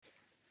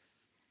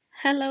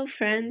Hello,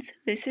 friends.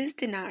 This is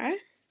Dinara,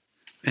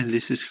 And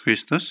this is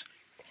Christos.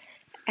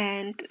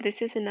 and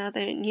this is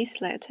another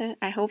newsletter.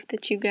 I hope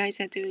that you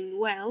guys are doing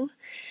well,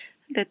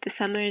 that the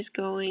summer is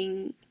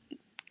going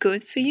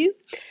good for you.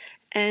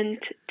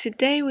 And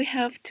today we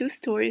have two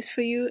stories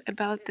for you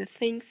about the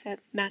things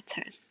that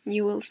matter.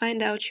 You will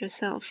find out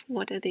yourself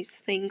what are these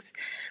things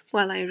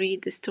while I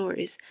read the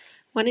stories.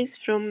 One is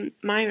from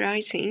my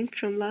writing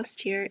from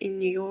last year in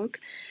New York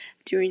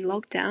during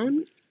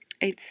lockdown.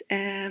 It's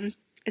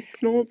a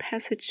small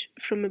passage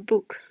from a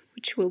book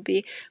which will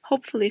be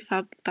hopefully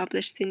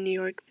published in New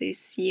York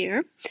this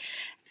year.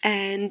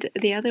 And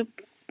the other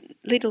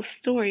little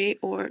story,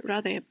 or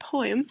rather a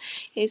poem,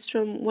 is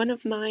from one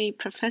of my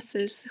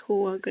professors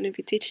who are going to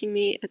be teaching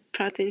me at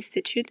Pratt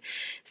Institute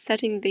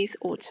starting this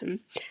autumn.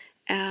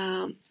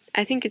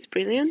 I think it's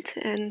brilliant,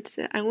 and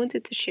I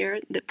wanted to share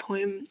the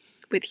poem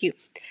with you.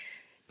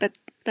 But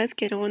let's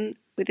get on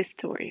with the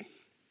story.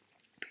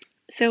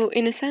 So,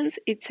 in a sense,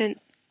 it's a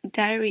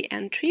diary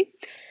entry,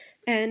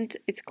 and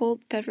it's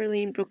called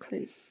Beverly in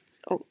Brooklyn.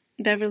 Oh,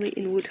 Beverly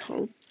in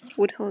Woodhull.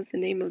 Woodhull is the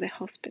name of the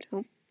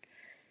hospital.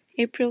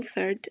 April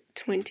 3rd,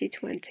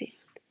 2020.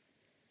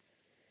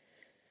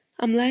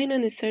 I'm lying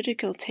on a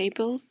surgical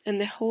table, and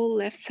the whole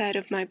left side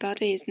of my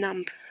body is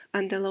numb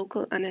under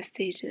local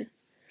anesthesia.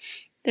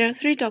 There are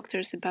 3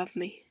 doctors above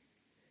me.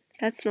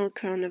 That's not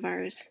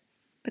coronavirus,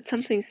 but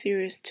something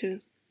serious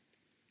too.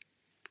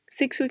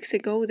 6 weeks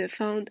ago, they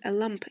found a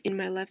lump in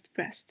my left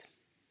breast.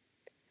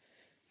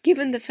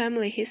 Given the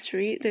family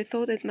history, they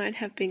thought it might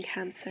have been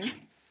cancer.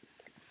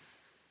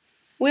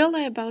 We all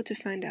are about to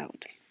find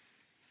out.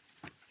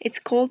 It's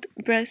called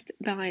breast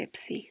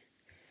biopsy.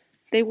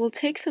 They will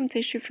take some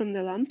tissue from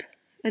the lump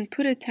and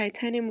put a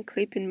titanium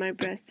clip in my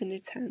breast in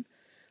return,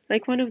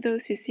 like one of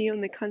those you see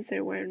on the cancer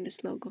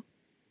awareness logo.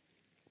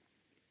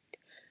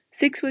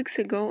 6 weeks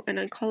ago, an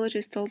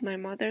oncologist told my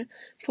mother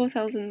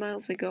 4,000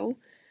 miles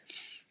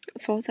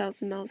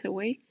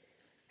away,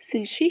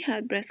 since she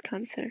had breast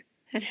cancer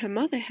and her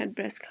mother had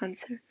breast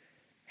cancer,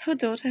 her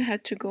daughter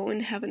had to go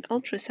and have an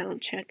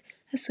ultrasound check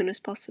as soon as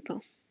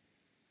possible.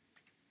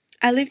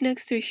 I live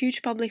next to a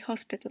huge public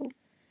hospital,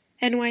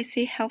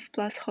 NYC Health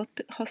Plus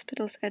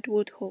Hospitals at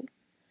Woodhull.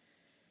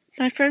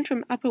 My friend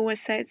from Upper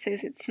West Side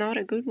says it's not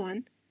a good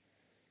one,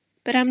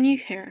 but I'm new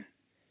here,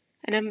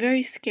 and I'm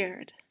very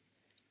scared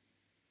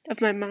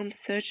of my mom's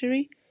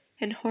surgery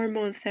and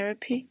hormone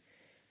therapy,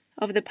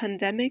 of the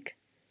pandemic,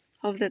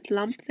 of that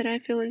lump that I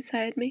feel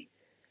inside me,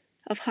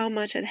 of how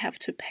much I'd have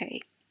to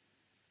pay.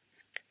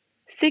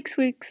 6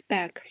 weeks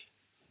back,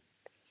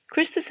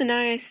 Christos and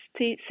I are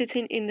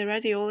sitting in the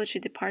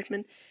radiology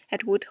department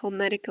at Woodhull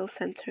Medical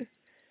Center,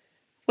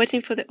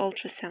 waiting for the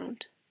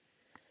ultrasound.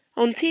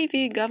 On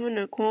TV,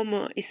 Governor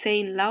Cuomo is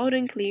saying loud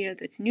and clear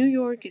that New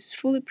York is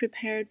fully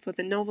prepared for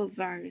the novel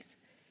virus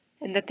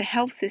and that the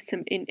health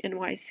system in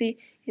NYC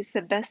is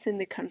the best in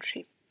the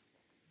country.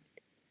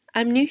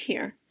 I'm new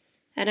here,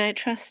 and I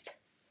trust.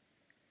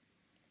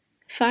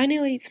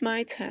 Finally, it's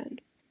my turn.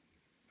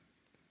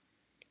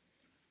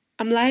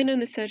 I'm lying on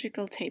the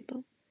surgical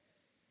table.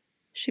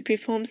 She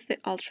performs the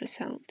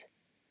ultrasound.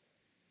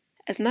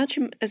 As much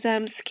as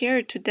I'm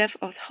scared to death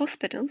of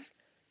hospitals,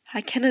 I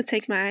cannot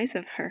take my eyes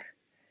off her.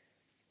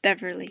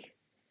 Beverly,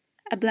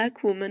 a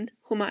black woman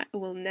whom I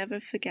will never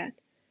forget.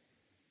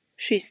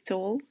 She's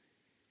tall,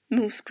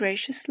 moves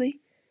graciously,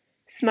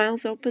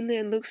 smiles openly,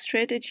 and looks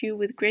straight at you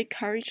with great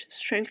courage,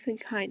 strength, and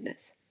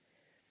kindness.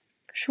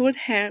 Short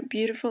hair,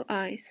 beautiful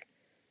eyes.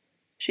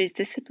 She is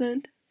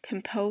disciplined,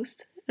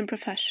 composed, and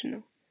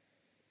professional.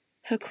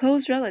 Her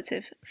close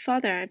relative,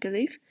 father I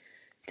believe,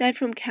 died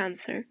from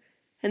cancer,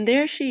 and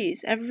there she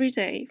is every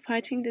day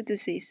fighting the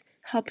disease,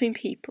 helping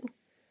people.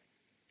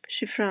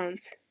 She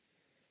frowns.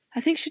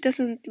 I think she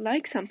doesn't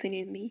like something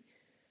in me.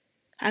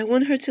 I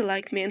want her to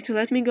like me and to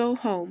let me go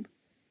home,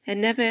 and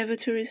never ever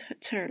to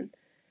return.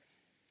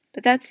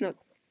 But that's not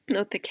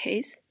the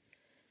case.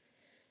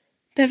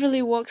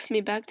 Beverly walks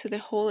me back to the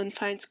hall and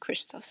finds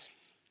Christos.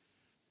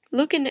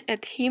 Looking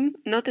at him,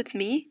 not at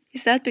me,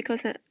 is that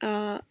because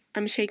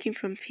I'm shaking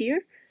from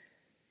fear?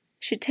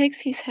 She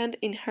takes his hand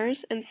in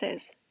hers and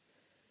says,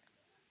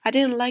 I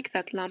didn't like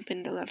that lump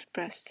in the left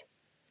breast.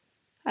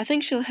 I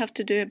think she'll have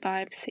to do a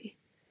biopsy.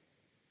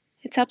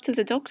 It's up to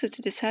the doctor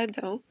to decide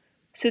though,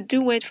 so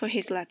do wait for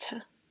his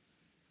letter.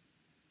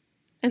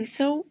 And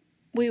so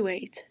we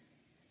wait.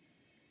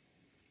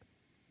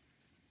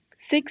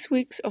 6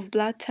 weeks of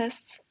blood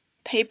tests,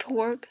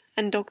 paperwork,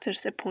 and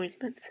doctor's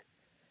appointments.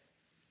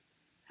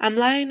 I'm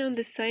lying on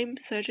the same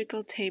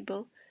surgical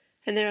table,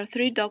 and there are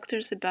 3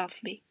 doctors above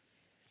me.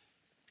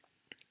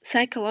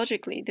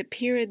 Psychologically, the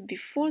period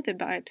before the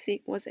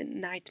biopsy was a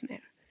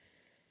nightmare.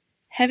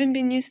 Having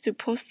been used to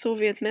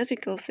post-Soviet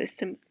medical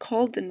system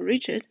cold and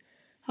rigid,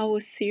 I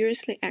was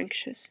seriously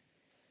anxious.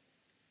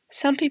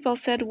 Some people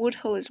said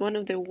Woodhull is one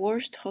of the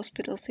worst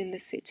hospitals in the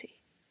city.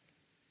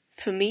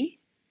 For me,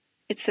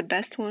 it's the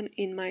best one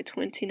in my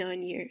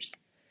 29 years.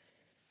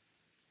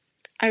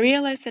 I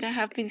realized that I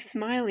have been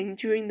smiling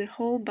during the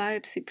whole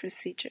biopsy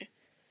procedure.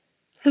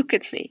 Look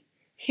at me.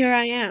 Here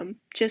I am,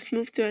 just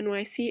moved to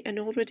NYC and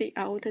already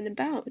out and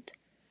about.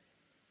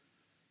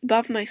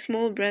 Above my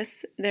small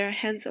breasts there are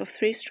hands of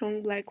 3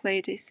 strong black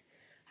ladies.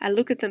 I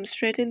look at them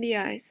straight in the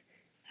eyes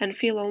and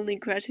feel only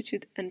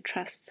gratitude and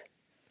trust.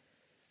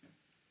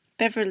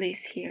 Beverly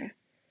is here.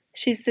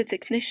 She's the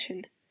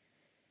technician.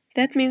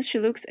 That means she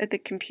looks at the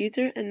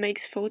computer and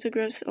makes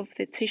photographs of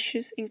the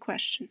tissues in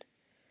question.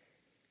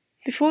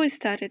 Before we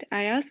started,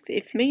 I asked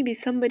if maybe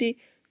somebody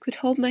could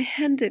hold my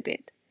hand a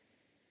bit.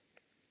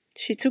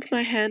 She took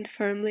my hand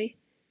firmly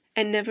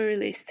and never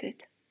released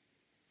it.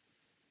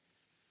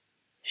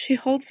 She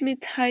holds me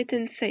tight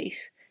and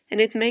safe,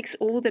 and it makes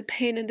all the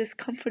pain and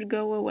discomfort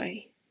go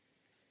away.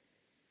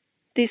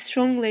 These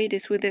strong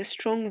ladies with their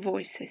strong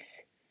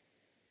voices.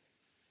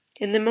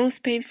 In the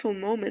most painful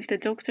moment, the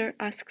doctor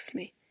asks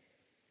me,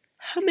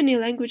 "How many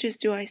languages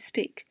do I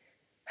speak?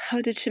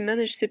 How did she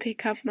manage to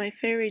pick up my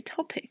favorite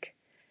topic?"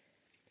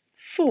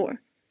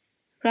 4.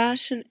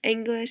 Russian,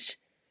 English.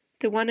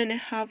 The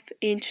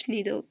 1.5-inch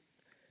needle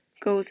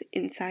goes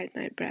inside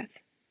my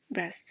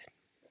breast.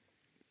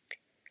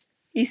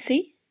 You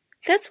see?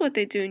 That's what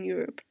they do in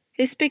Europe.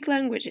 They speak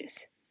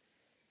languages.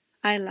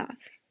 I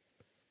laugh.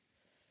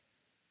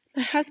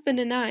 My husband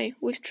and I,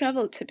 we've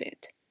traveled a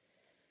bit.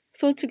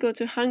 Thought to go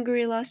to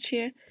Hungary last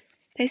year.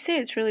 They say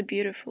it's really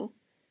beautiful.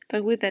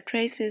 But with that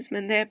racism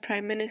and their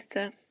prime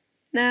minister,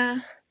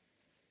 nah.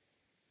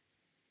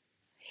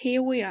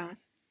 Here we are.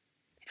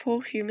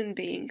 4 human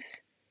beings.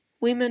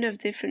 Women of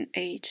different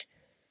age.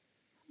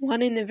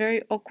 One in a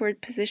very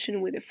awkward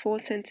position with a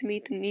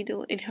 4-centimeter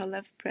needle in her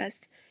left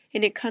breast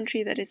in a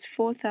country that is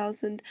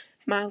 4,000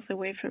 miles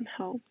away from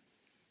home.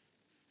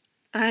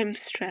 I'm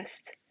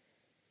stressed.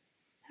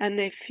 And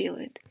they feel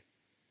it.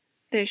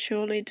 They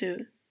surely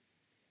do.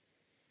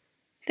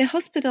 The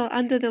hospital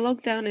under the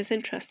lockdown is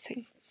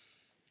interesting.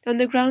 On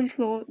the ground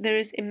floor, there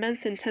is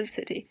immense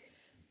intensity.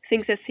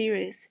 Things are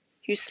serious.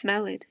 You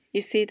smell it.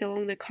 You see it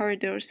along the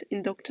corridors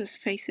in doctors'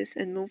 faces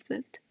and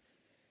movement.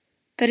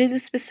 But in a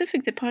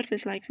specific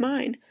department like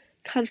mine,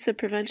 cancer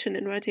prevention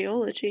and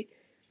radiology,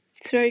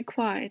 it's very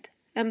quiet,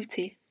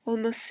 empty,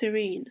 almost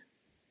serene.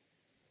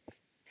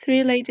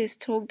 3 ladies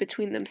talk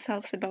between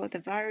themselves about the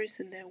virus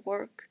and their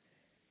work.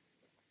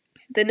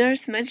 The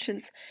nurse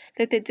mentions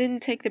that they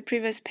didn't take the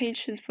previous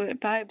patient for a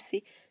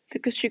biopsy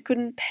because she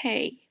couldn't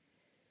pay.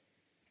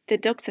 The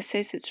doctor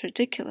says it's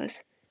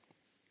ridiculous.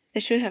 They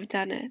should have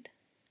done it.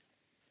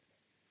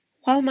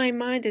 While my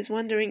mind is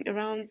wandering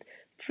around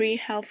free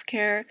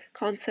healthcare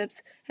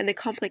concepts and the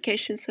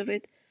complications of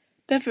it,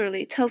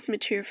 Beverly tells me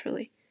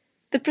cheerfully,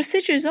 "The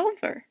procedure is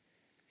over.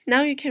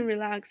 Now you can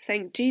relax,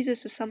 thank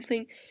Jesus or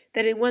something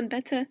that it went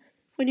better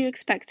when you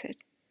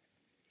expected."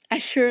 I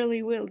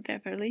surely will,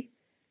 Beverly.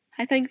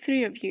 I thank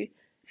 3 of you,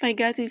 my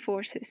guiding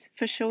forces,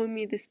 for showing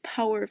me this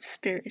power of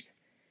spirit.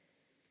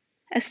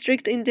 A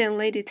strict Indian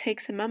lady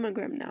takes a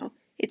mammogram now.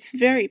 It's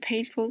very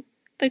painful,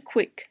 but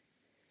quick.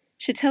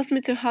 She tells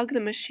me to hug the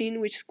machine,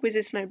 which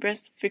squeezes my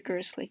breast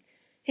vigorously.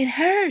 "It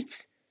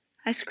hurts!"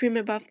 I scream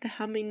above the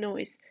humming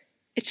noise.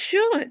 "It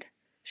should!"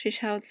 she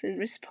shouts in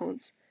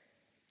response.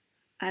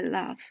 I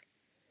laugh.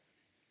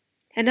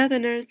 Another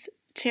nurse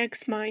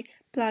checks my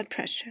blood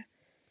pressure.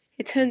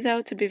 It turns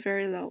out to be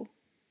very low.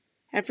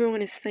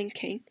 Everyone is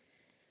thinking.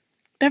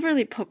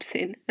 Beverly pops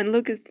in and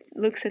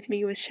looks at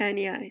me with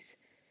shiny eyes.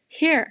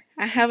 "Here,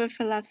 I have a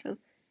falafel.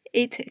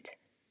 Eat it."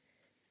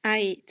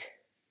 I eat.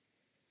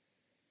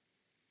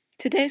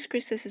 Today's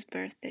Chris's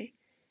birthday.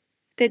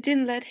 They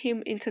didn't let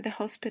him into the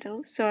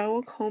hospital, so I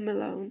walk home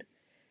alone.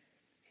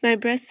 My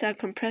breasts are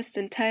compressed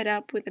and tied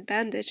up with a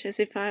bandage as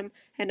if I'm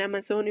an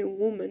Amazonian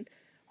woman,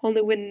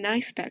 only with an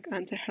ice pack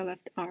under her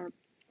left arm.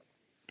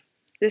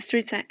 The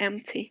streets are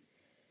empty.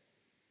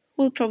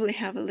 We'll probably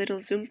have a little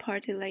Zoom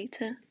party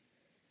later.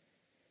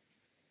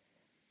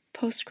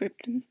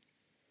 Postscriptum.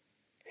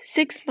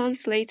 6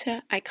 months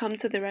later, I come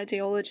to the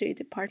radiology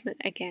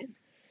department again.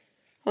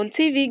 On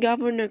TV,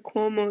 Governor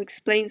Cuomo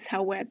explains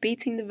how we're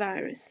beating the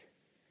virus.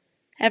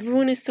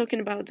 Everyone is talking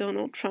about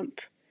Donald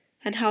Trump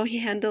and how he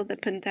handled the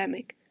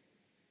pandemic.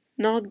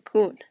 Not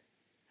good.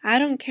 "I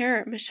don't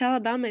care, Michelle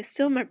Obama is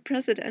still my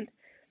president,"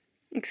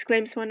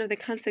 exclaims one of the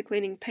cancer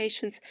cleaning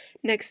patients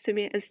next to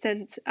me and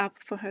stands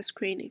up for her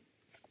screening.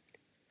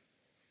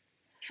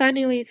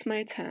 Finally, it's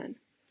my turn.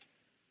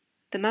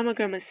 The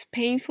mammogram is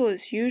painful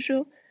as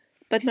usual,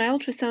 but my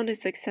ultrasound is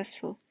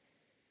successful.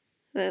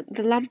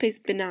 The lump is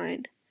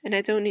benign, and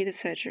I don't need a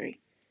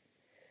surgery.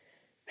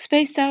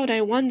 Spaced out,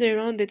 I wander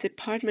around the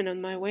department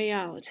on my way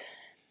out.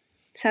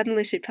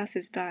 Suddenly she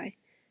passes by,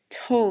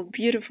 tall,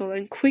 beautiful,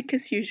 and quick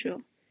as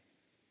usual.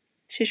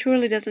 She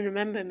surely doesn't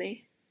remember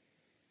me.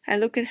 I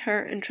look at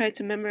her and try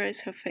to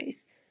memorize her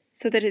face,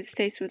 so that it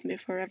stays with me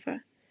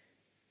forever.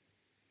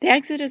 "The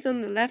exit is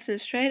on the left and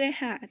straight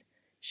ahead."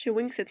 She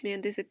winks at me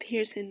and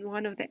disappears in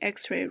one of the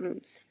X-ray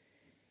rooms.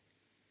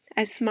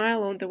 I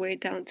smile on the way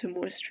down to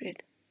Moore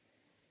Street.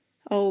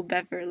 Oh,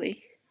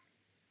 Beverly.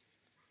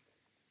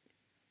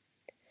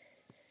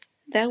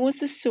 That was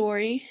the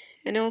story,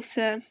 and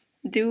also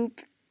do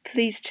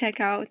please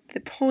check out the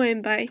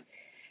poem by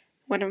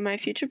one of my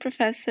future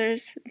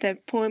professors. The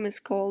poem is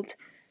called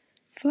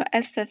For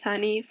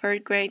Estefani,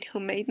 3rd grade, who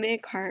made me a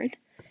card.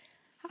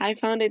 I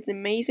found it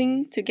amazing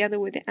together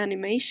with the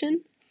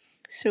animation.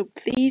 So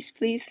please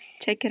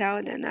check it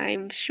out, and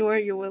I'm sure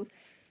you will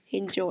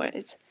enjoy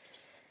it.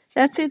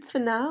 That's it for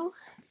now.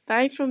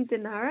 Bye from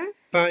Dinara.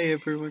 Bye,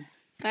 everyone.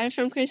 Bye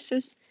from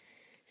Christus.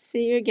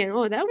 See you again.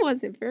 Oh, that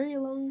was a very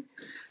long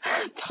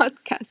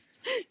podcast.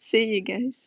 See you guys.